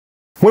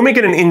When we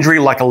get an injury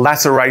like a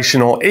laceration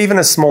or even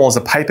as small as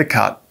a paper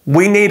cut,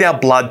 we need our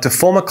blood to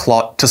form a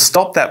clot to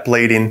stop that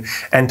bleeding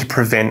and to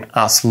prevent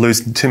us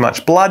losing too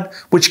much blood,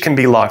 which can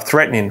be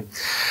life-threatening.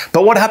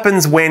 But what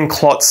happens when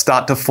clots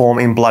start to form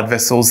in blood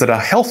vessels that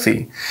are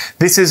healthy?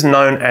 This is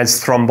known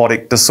as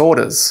thrombotic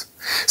disorders.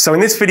 So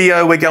in this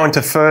video, we're going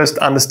to first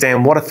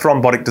understand what a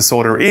thrombotic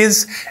disorder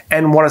is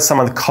and what are some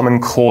of the common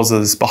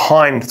causes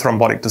behind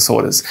thrombotic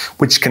disorders,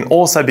 which can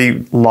also be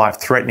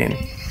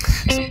life-threatening.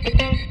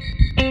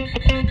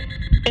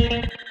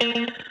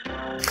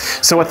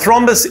 So a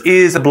thrombus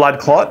is a blood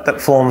clot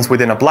that forms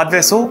within a blood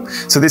vessel.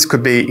 So this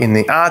could be in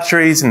the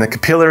arteries, in the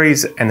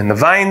capillaries, and in the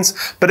veins,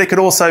 but it could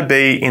also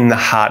be in the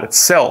heart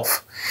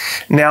itself.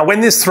 Now,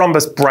 when this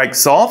thrombus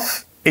breaks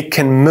off, it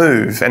can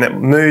move, and it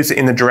moves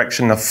in the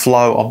direction of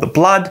flow of the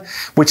blood,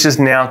 which is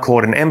now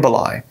called an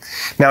emboli.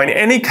 Now, in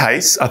any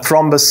case, a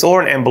thrombus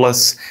or an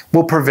embolus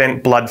will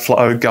prevent blood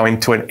flow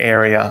going to an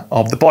area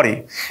of the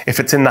body.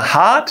 If it's in the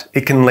heart,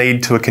 it can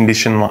lead to a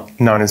condition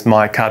known as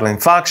myocardial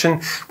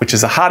infarction, which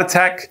is a heart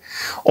attack,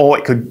 or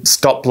it could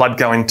stop blood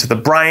going to the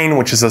brain,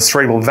 which is a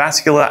cerebral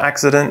vascular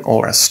accident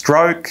or a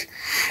stroke.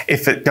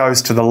 If it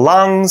goes to the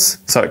lungs,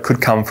 so it could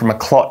come from a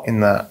clot in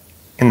the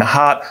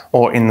heart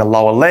or in the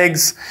lower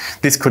legs,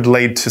 this could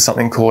lead to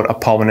something called a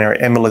pulmonary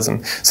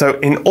embolism. So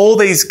in all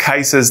these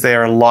cases, they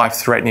are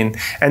life-threatening,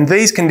 and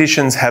these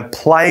conditions have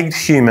plagued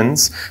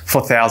humans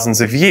for thousands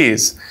of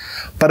years.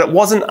 But it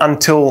wasn't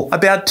until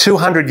about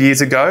 200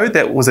 years ago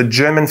that was a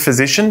German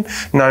physician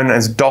known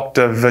as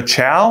Dr.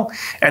 Virchow,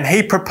 and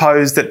he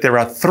proposed that there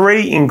are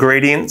three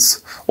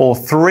ingredients or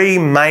three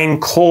main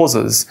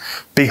causes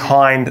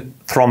behind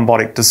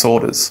thrombotic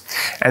disorders.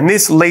 And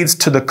this leads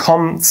to the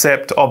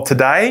concept of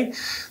today,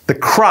 the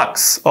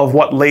crux of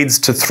what leads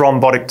to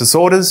thrombotic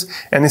disorders,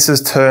 and this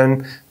is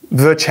termed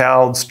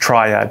Virchow's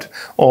Triad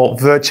or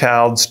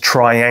Virchow's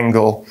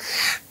Triangle.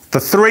 The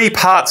three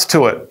parts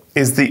to it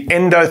is the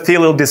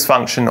endothelial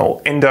dysfunction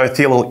or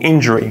endothelial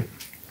injury,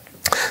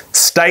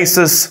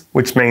 stasis,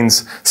 which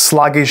means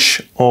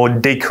sluggish or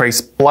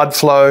decreased blood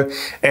flow,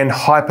 and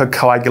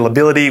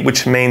hypercoagulability,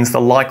 which means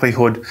the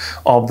likelihood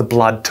of the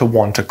blood to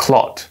want to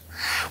clot.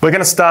 We're going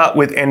to start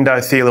with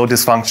endothelial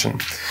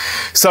dysfunction.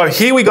 So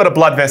here we got a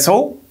blood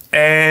vessel,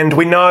 and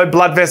we know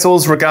blood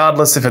vessels,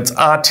 regardless if it's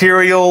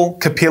arterial,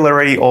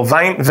 capillary or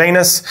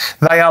venous,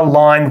 they are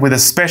lined with a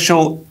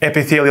special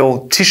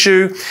epithelial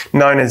tissue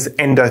known as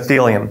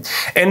endothelium.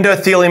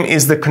 Endothelium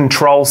is the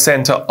control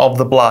center of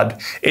the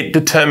blood. It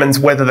determines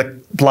whether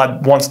the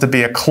blood wants to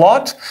be a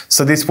clot,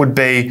 so this would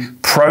be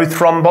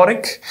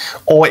prothrombotic,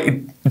 or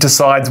it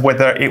decides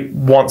whether it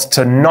wants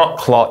to not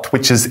clot,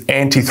 which is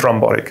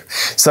antithrombotic.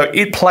 So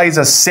it plays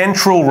a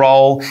central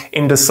role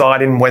in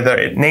deciding whether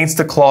it needs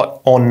to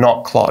clot or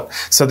not clot.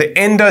 So the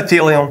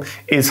endothelium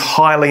is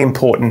highly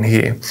important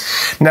here.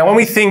 Now, when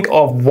we think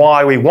of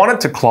why we want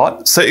it to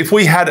clot, so if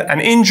we had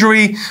an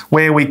injury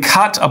where we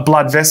cut a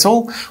blood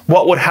vessel,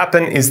 what would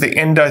happen is the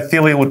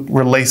endothelium would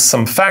release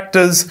some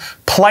factors,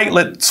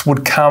 platelets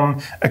would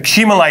come,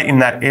 accumulate in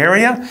that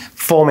area,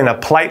 forming a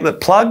platelet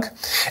plug,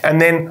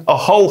 and then a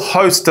whole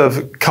host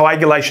of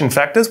coagulation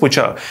factors, which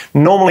are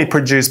normally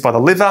produced by the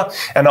liver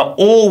and are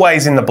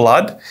always in the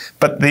blood,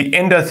 but the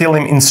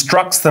endothelium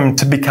instructs them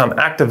to become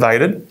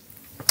activated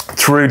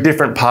through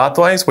different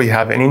pathways. We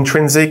have an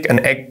intrinsic, an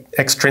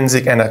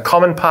extrinsic, and a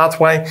common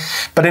pathway.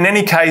 But in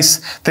any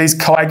case, these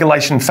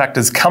coagulation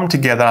factors come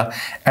together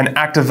and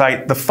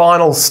activate the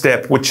final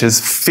step, which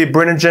is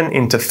fibrinogen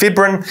into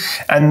fibrin,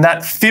 and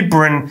that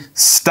fibrin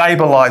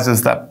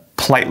stabilizes that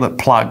platelet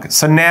plug.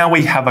 So now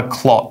we have a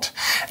clot,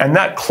 and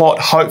that clot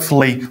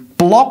hopefully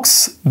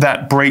blocks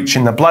that breach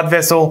in the blood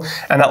vessel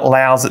and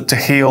allows it to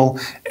heal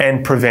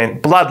and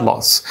prevent blood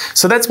loss.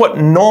 So that's what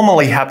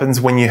normally happens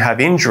when you have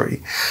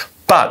injury.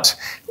 But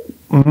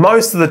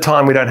most of the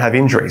time we don't have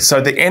injury. So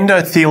the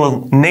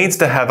endothelium needs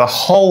to have a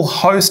whole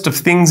host of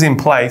things in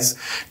place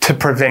to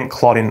prevent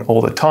clotting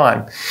all the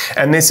time.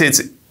 And this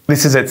is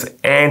its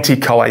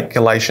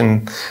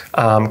anticoagulation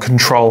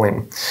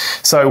controlling.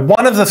 So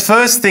one of the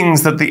first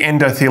things that the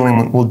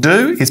endothelium will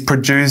do is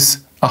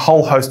produce a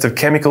whole host of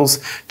chemicals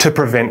to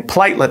prevent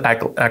platelet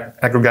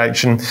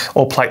aggregation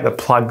or platelet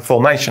plug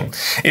formation.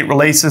 It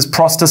releases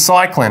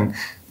prostacyclin,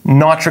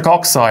 nitric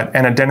oxide,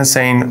 and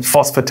adenosine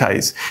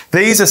phosphatase.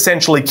 These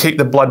essentially keep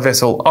the blood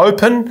vessel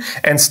open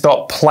and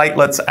stop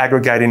platelets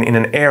aggregating in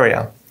an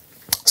area.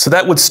 So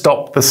that would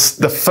stop the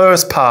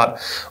first part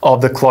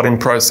of the clotting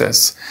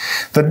process.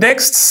 The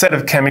next set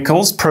of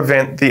chemicals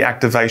prevent the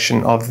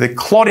activation of the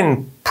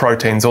clotting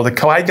proteins or the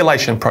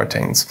coagulation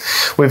proteins.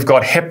 We've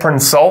got heparin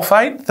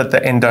sulfate that the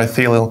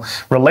endothelium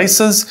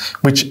releases,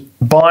 which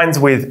binds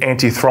with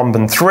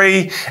antithrombin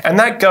 3, and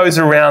that goes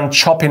around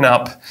chopping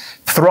up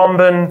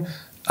thrombin,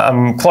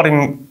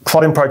 clotting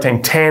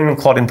protein 10,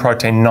 clotting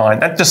protein 9.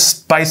 That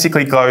just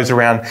basically goes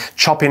around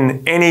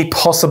chopping any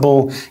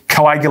possible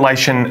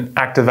coagulation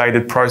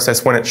activated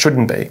process when it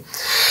shouldn't be.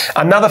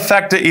 Another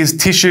factor is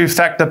tissue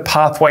factor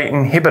pathway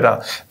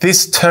inhibitor.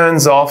 This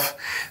turns off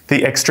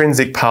the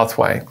extrinsic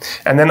pathway.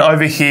 And then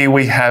over here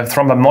we have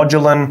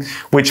thrombomodulin,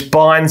 which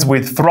binds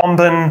with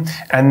thrombin,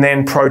 and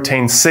then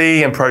protein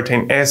C and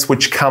protein S,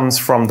 which comes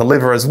from the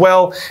liver as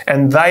well.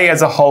 And they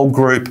as a whole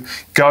group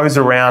goes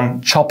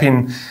around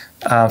chopping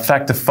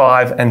factor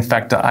 5 and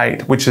factor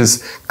 8, which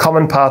is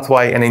common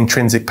pathway and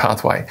intrinsic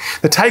pathway.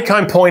 The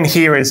take-home point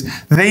here is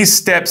these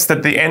steps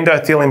that the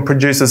endothelium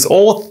produces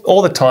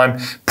all the time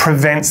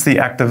prevents the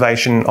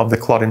activation of the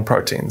clotting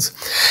proteins.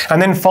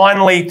 And then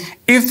finally,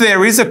 if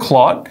there is a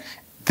clot,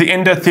 the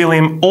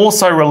endothelium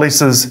also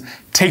releases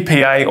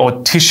TPA,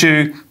 or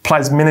tissue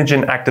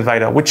plasminogen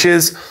activator, which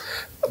is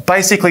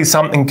basically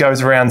something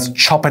goes around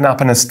chopping up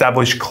an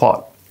established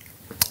clot.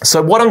 So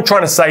what I'm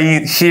trying to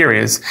say here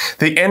is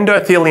the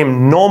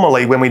endothelium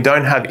normally, when we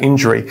don't have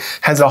injury,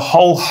 has a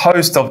whole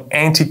host of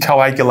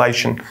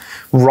anticoagulation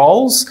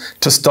roles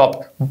to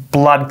stop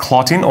blood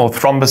clotting or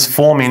thrombus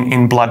forming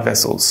in blood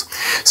vessels.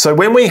 So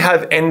when we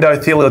have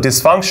endothelial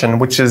dysfunction,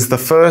 which is the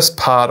first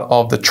part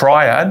of the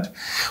triad,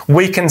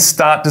 we can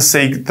start to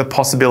see the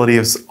possibility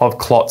of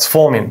clots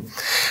forming.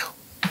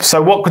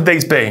 So what could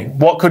these be?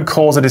 What could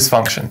cause a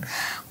dysfunction?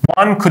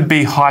 One could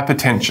be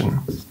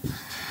hypertension.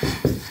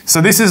 So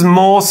this is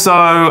more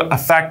so a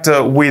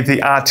factor with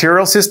the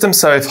arterial system.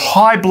 So if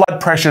high blood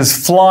pressures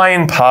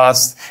flying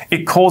past,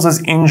 it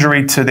causes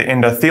injury to the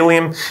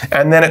endothelium,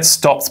 and then it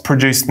stops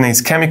producing these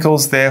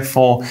chemicals.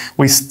 Therefore,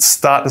 we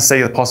start to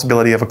see the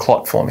possibility of a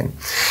clot forming.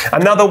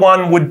 Another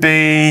one would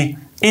be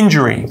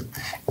injury.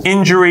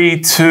 Injury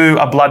to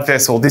a blood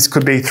vessel. This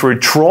could be through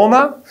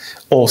trauma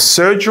or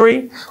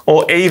surgery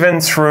or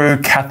even through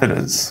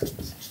catheters.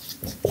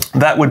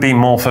 That would be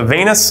more for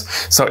venous.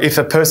 So if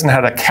a person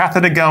had a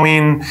catheter go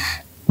in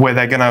where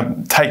they're going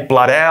to take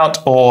blood out,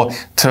 or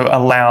to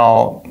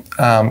allow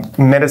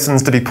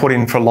medicines to be put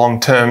in for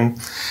long-term,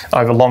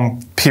 over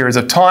long periods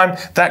of time,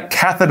 that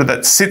catheter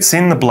that sits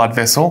in the blood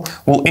vessel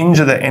will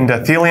injure the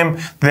endothelium,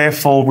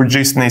 therefore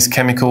reducing these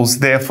chemicals,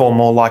 therefore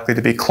more likely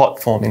to be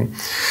clot forming.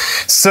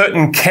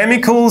 Certain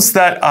chemicals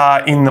that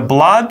are in the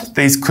blood,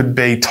 these could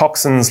be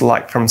toxins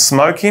like from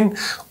smoking,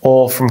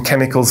 or from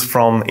chemicals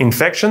from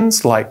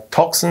infections like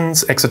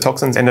toxins,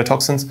 exotoxins,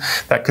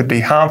 endotoxins, that could be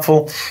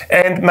harmful,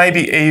 and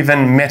maybe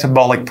even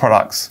metabolic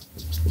products.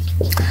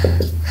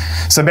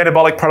 So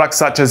metabolic products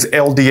such as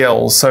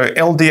LDLs. So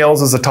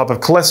LDLs is a type of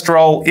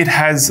cholesterol. It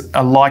has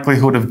a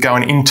likelihood of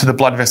going into the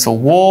blood vessel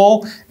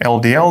wall,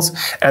 LDLs,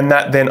 and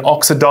that then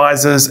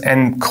oxidizes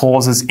and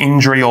causes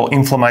injury or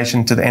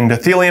inflammation to the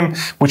endothelium,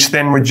 which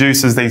then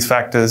reduces these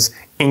factors,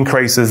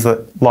 increases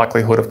the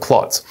likelihood of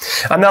clots.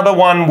 Another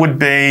one would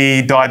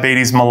be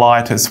diabetes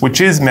mellitus, which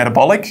is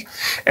metabolic,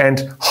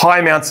 and high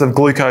amounts of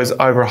glucose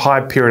over a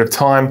high period of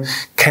time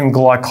can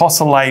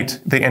glycosylate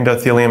the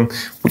endothelium,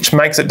 which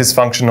makes it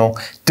dysfunctional,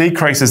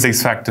 decreases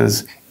these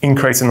factors,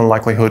 increasing the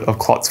likelihood of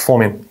clots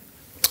forming.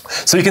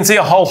 So you can see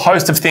a whole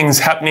host of things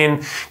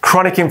happening.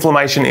 Chronic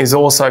inflammation is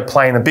also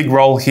playing a big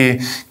role here,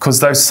 because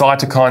those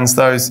cytokines,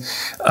 those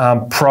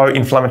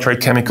pro-inflammatory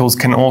chemicals,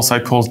 can also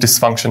cause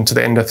dysfunction to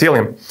the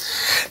endothelium.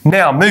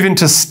 Now, moving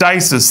to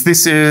stasis.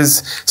 This is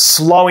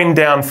slowing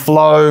down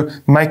flow,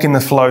 making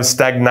the flow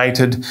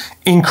stagnated,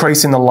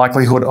 increasing the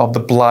likelihood of the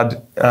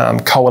blood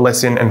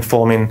coalescing and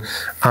forming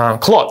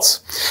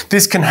clots.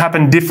 This can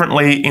happen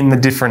differently in the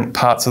different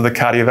parts of the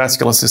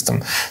cardiovascular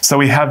system. So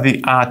we have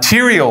the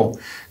arterial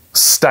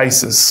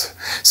stasis.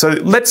 So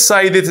let's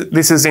say that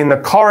this is in the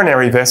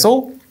coronary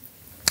vessel.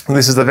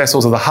 This is the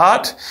vessels of the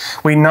heart.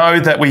 We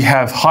know that we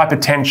have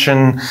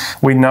hypertension.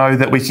 We know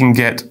that we can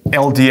get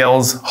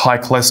LDLs, high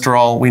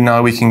cholesterol. We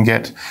know we can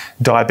get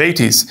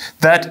diabetes.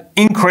 That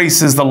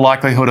increases the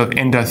likelihood of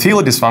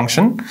endothelial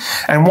dysfunction.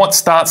 And what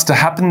starts to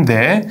happen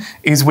there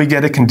is we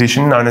get a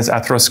condition known as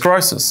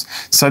atherosclerosis.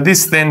 So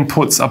this then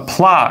puts a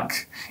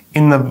plaque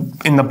in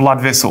the blood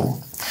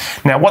vessel.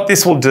 Now, what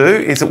this will do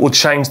is it will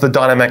change the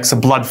dynamics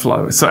of blood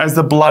flow. So as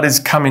the blood is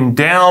coming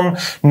down,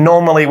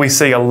 normally we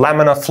see a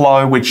laminar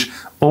flow, which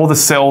all the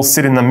cells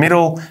sit in the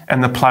middle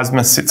and the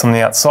plasma sits on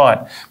the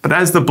outside. But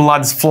as the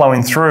blood's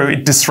flowing through,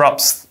 it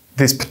disrupts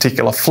this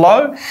particular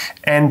flow.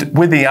 And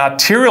with the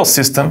arterial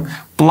system,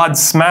 blood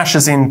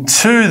smashes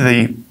into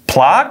the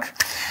plaque,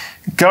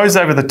 goes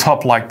over the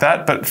top like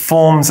that, but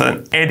forms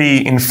an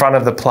eddy in front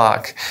of the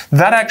plaque.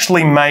 That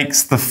actually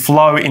makes the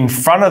flow in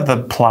front of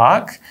the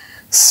plaque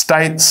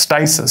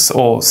stasis,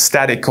 or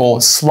static,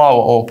 or slow,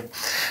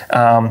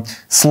 or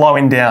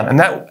slowing down. And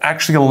that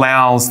actually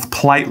allows the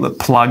platelet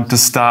plug to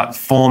start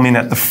forming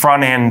at the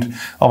front end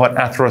of an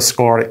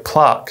atherosclerotic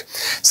plaque.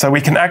 So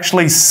we can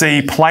actually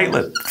see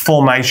platelet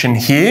formation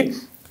here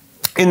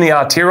in the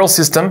arterial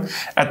system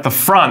at the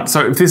front.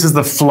 So if this is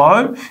the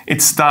flow,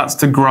 it starts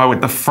to grow at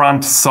the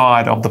front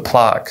side of the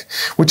plaque,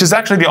 which is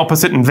actually the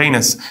opposite in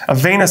venous. A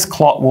venous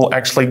clot will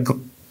actually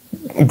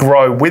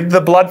grow with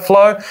the blood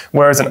flow,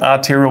 whereas an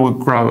arterial would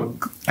grow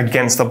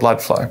against the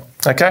blood flow.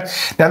 Okay,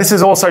 now this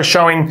is also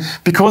showing,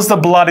 because the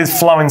blood is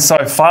flowing so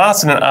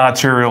fast in an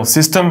arterial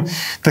system,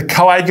 the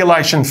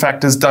coagulation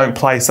factors don't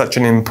play such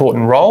an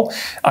important role.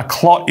 A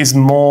clot is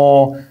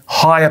more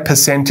higher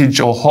percentage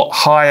or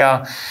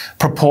higher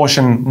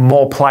proportion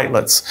more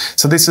platelets.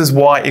 So this is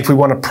why if we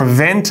want to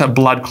prevent a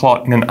blood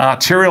clot in an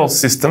arterial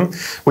system,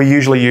 we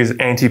usually use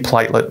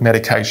antiplatelet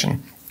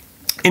medication.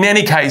 In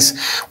any case,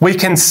 we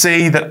can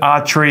see that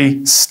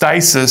artery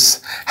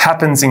stasis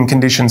happens in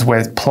conditions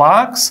where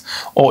plaques,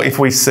 or if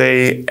we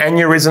see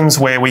aneurysms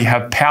where we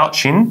have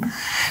pouching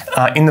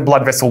in the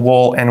blood vessel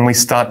wall and we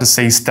start to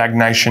see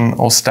stagnation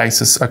or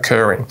stasis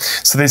occurring.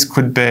 So this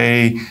could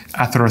be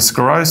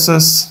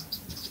atherosclerosis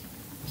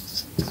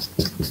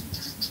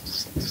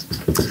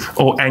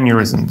or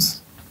aneurysms.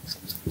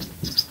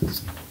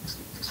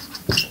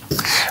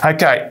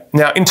 Okay,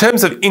 now in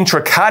terms of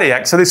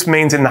intracardiac, so this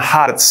means in the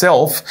heart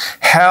itself,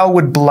 how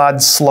would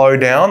blood slow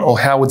down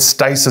or how would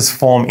stasis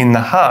form in the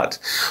heart?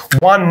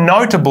 One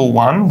notable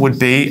one would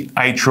be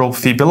atrial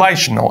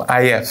fibrillation or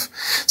AF.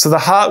 So the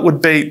heart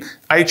would beat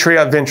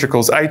atria,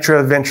 ventricles,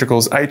 atria,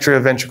 ventricles,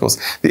 atria, ventricles.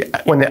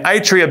 When the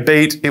atria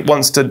beat, it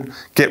wants to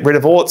get rid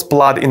of all its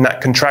blood in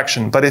that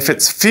contraction. But if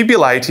it's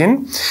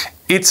fibrillating,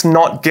 it's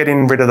not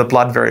getting rid of the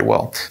blood very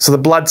well. So the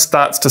blood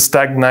starts to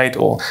stagnate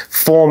or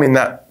form in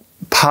that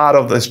part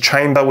of this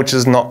chamber which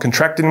is not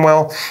contracting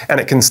well, and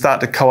it can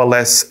start to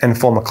coalesce and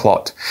form a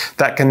clot.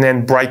 That can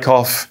then break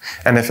off,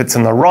 and if it's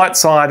on the right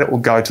side, it will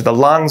go to the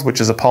lungs,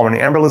 which is a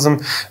pulmonary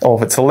embolism, or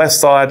if it's the left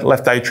side,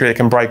 left atria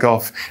can break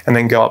off and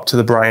then go up to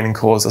the brain and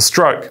cause a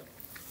stroke.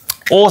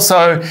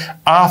 Also,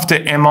 after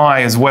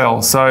MI as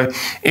well. So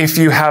if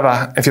your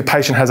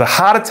patient has a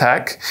heart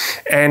attack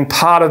and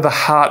part of the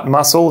heart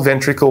muscle,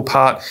 ventricle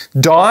part,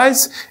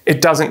 dies,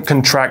 it doesn't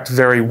contract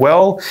very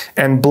well,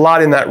 and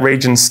blood in that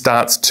region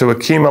starts to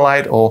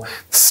accumulate or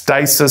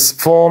stasis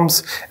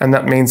forms, and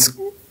that means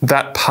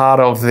that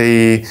part of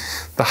the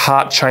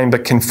heart chamber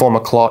can form a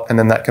clot, and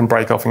then that can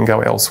break off and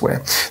go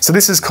elsewhere. So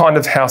this is kind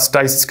of how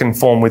stasis can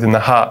form within the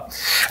heart.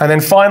 And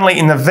then finally,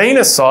 in the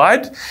venous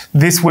side,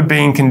 this would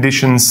be in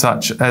conditions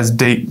such as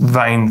deep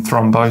vein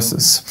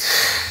thrombosis.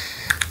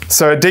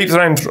 So a deep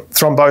vein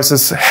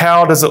thrombosis,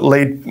 how does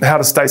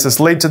stasis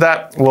lead to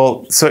that?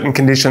 Well, certain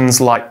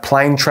conditions like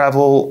plane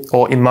travel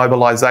or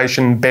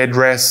immobilization, bed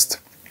rest,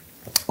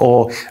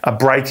 or a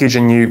breakage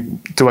and you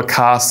do a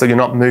cast so you're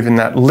not moving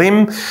that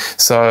limb.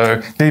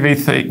 So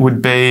DVT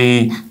would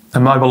be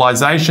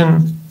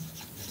immobilization,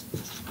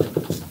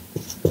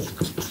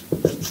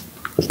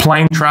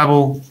 plane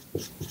travel,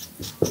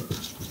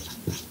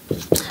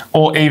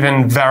 or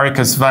even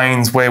varicose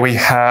veins where we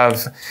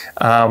have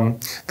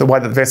the way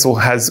the vessel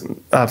has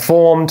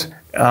formed,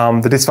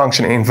 the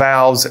dysfunction in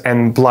valves,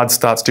 and blood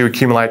starts to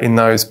accumulate in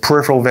those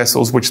peripheral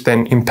vessels, which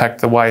then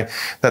impact the way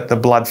that the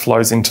blood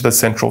flows into the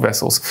central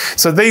vessels.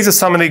 So these are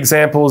some of the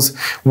examples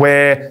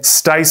where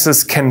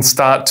stasis can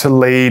start to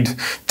lead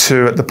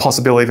to the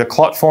possibility of a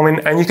clot forming,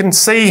 and you can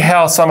see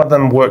how some of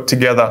them work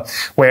together,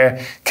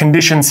 where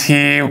conditions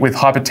here with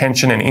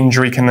hypertension and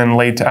injury can then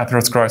lead to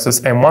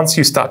atherosclerosis, and once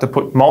you start to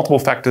put multiple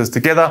factors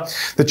together,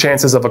 the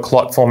chances of a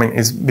clot forming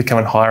is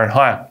becoming higher and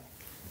higher.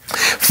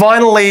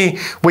 Finally,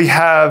 we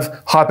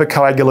have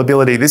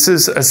hypercoagulability. This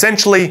is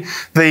essentially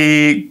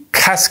the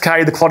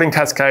cascade, the clotting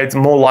cascade is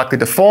more likely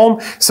to form,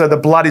 so the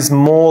blood is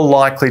more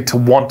likely to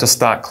want to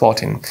start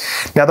clotting.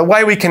 Now, the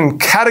way we can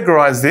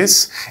categorize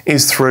this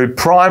is through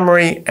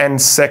primary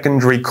and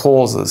secondary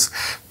causes.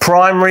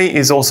 Primary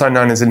is also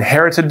known as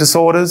inherited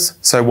disorders,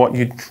 so what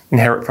you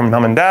inherit from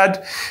mum and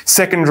dad.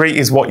 Secondary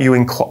is what you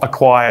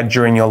acquire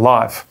during your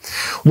life.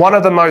 One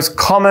of the most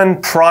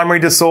common primary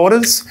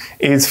disorders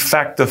is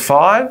factor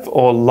V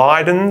or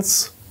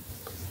Leiden's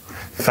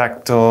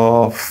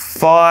factor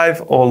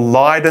V or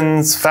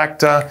Leiden's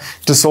factor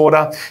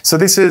disorder. So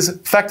this is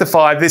factor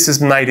V, this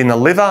is made in the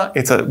liver.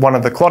 It's one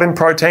of the clotting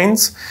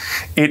proteins.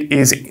 It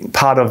is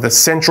part of the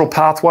central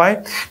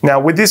pathway.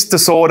 Now with this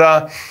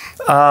disorder,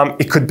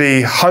 it could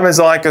be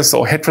homozygous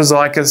or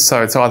heterozygous,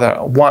 so it's either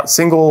one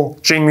single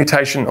gene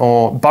mutation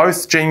or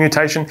both gene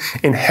mutation.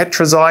 In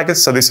heterozygous,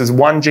 so this is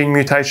one gene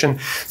mutation,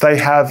 they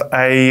have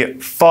a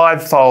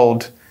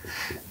 5-fold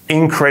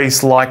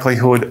increased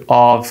likelihood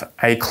of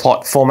a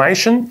clot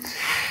formation.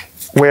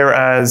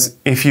 Whereas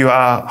if you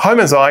are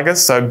homozygous,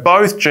 so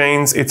both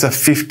genes, it's a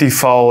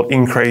 50-fold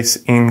increase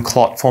in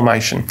clot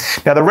formation.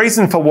 Now the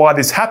reason for why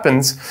this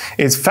happens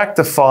is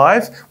factor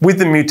V, with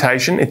the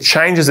mutation, it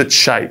changes its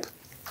shape.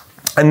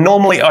 And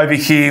normally over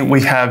here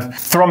we have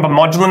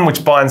thrombomodulin,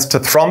 which binds to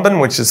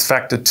thrombin, which is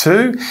factor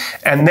 2.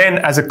 And then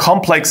as a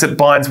complex, it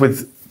binds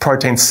with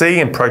protein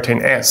C and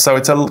protein S. So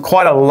it's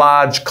quite a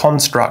large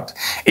construct.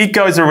 It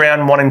goes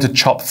around wanting to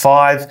chop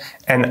 5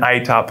 and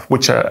 8 up,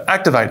 which are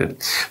activated.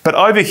 But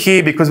over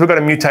here, because we've got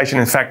a mutation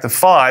in factor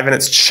V and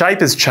its shape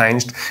has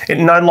changed, it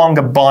no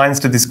longer binds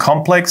to this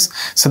complex.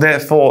 So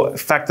therefore,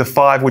 factor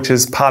V, which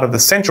is part of the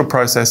central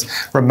process,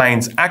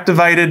 remains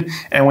activated,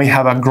 and we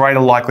have a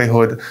greater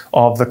likelihood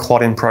of the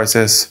clotting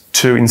process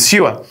to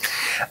ensue.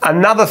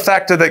 Another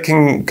factor that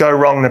can go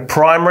wrong in the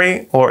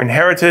primary or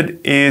inherited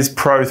is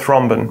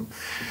prothrombin.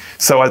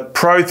 So a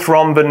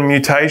prothrombin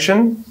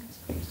mutation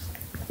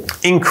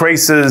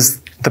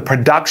increases the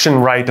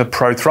production rate of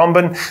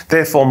prothrombin,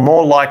 therefore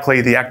more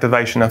likely the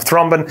activation of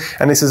thrombin,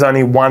 and this is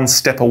only one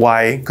step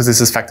away, because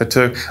this is factor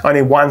 2,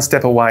 only one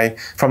step away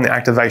from the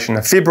activation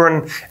of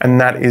fibrin,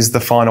 and that is the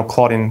final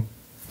clotting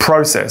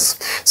process.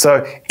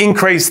 So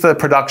increase the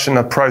production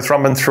of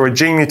prothrombin through a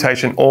gene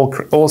mutation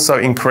also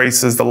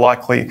increases the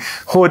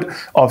likelihood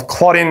of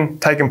clotting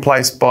taking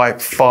place by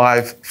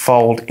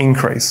 5-fold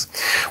increase.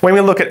 When we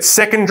look at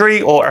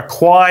secondary or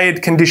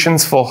acquired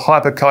conditions for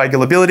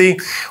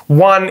hypercoagulability,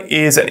 one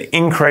is an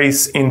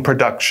increase in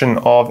production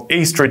of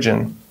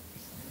estrogen.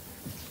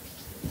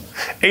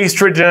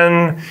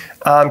 Estrogen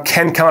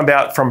can come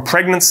about from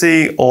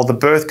pregnancy or the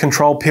birth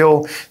control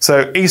pill.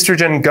 So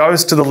estrogen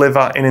goes to the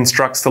liver and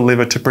instructs the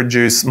liver to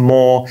produce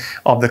more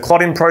of the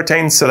clotting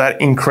protein, so that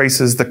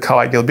increases the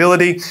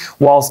coagulability,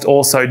 whilst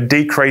also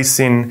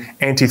decreasing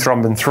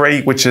antithrombin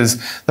 3, which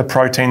is the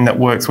protein that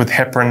works with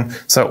heparin,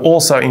 so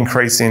also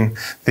increasing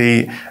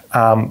the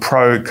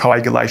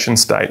procoagulation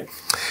state.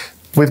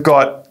 We've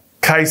got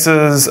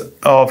cases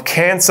of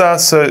cancer,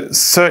 so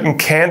certain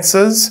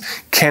cancers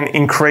can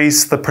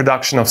increase the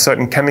production of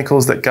certain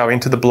chemicals that go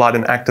into the blood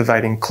and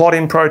activating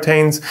clotting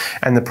proteins,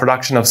 and the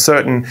production of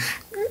certain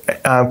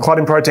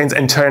clotting proteins,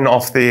 and turn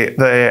off the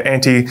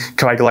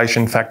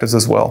anticoagulation factors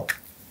as well.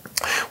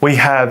 We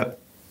have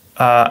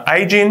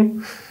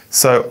aging,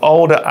 so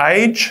older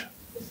age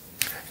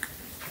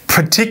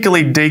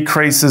particularly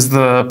decreases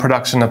the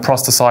production of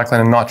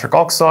prostacyclin and nitric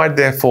oxide,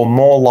 therefore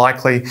more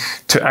likely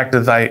to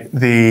activate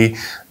the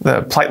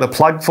platelet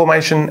plug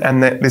formation,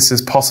 and that this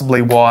is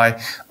possibly why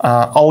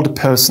older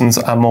persons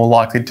are more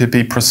likely to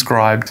be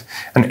prescribed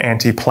an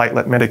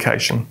antiplatelet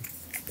medication.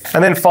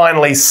 And then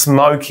finally,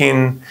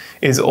 smoking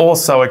is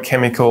also a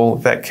chemical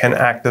that can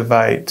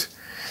activate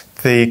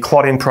the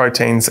clotting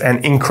proteins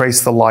and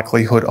increase the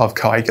likelihood of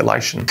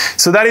coagulation.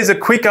 So that is a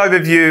quick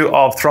overview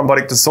of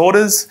thrombotic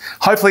disorders.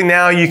 Hopefully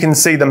now you can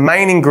see the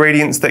main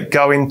ingredients that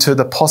go into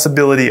the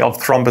possibility of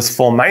thrombus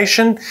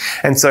formation.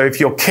 And so if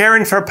you're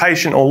caring for a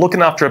patient or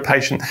looking after a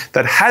patient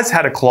that has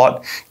had a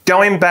clot,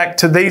 going back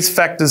to these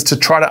factors to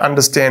try to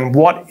understand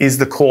what is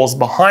the cause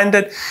behind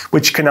it,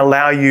 which can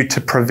allow you to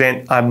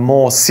prevent a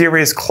more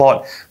serious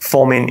clot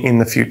forming in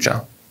the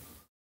future.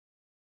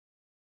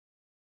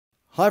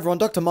 Hi everyone,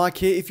 Dr. Mike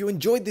here. If you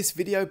enjoyed this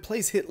video,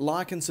 please hit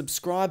like and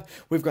subscribe.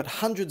 We've got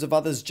hundreds of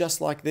others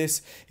just like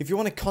this. If you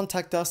want to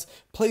contact us,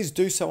 please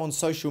do so on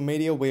social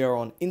media. We are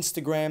on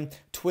Instagram,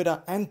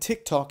 Twitter and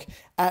TikTok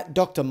at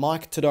Dr.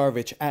 Mike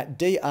Todorovic, at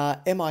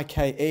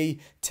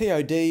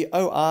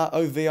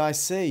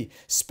DrMiketodorovic.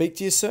 Speak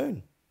to you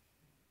soon.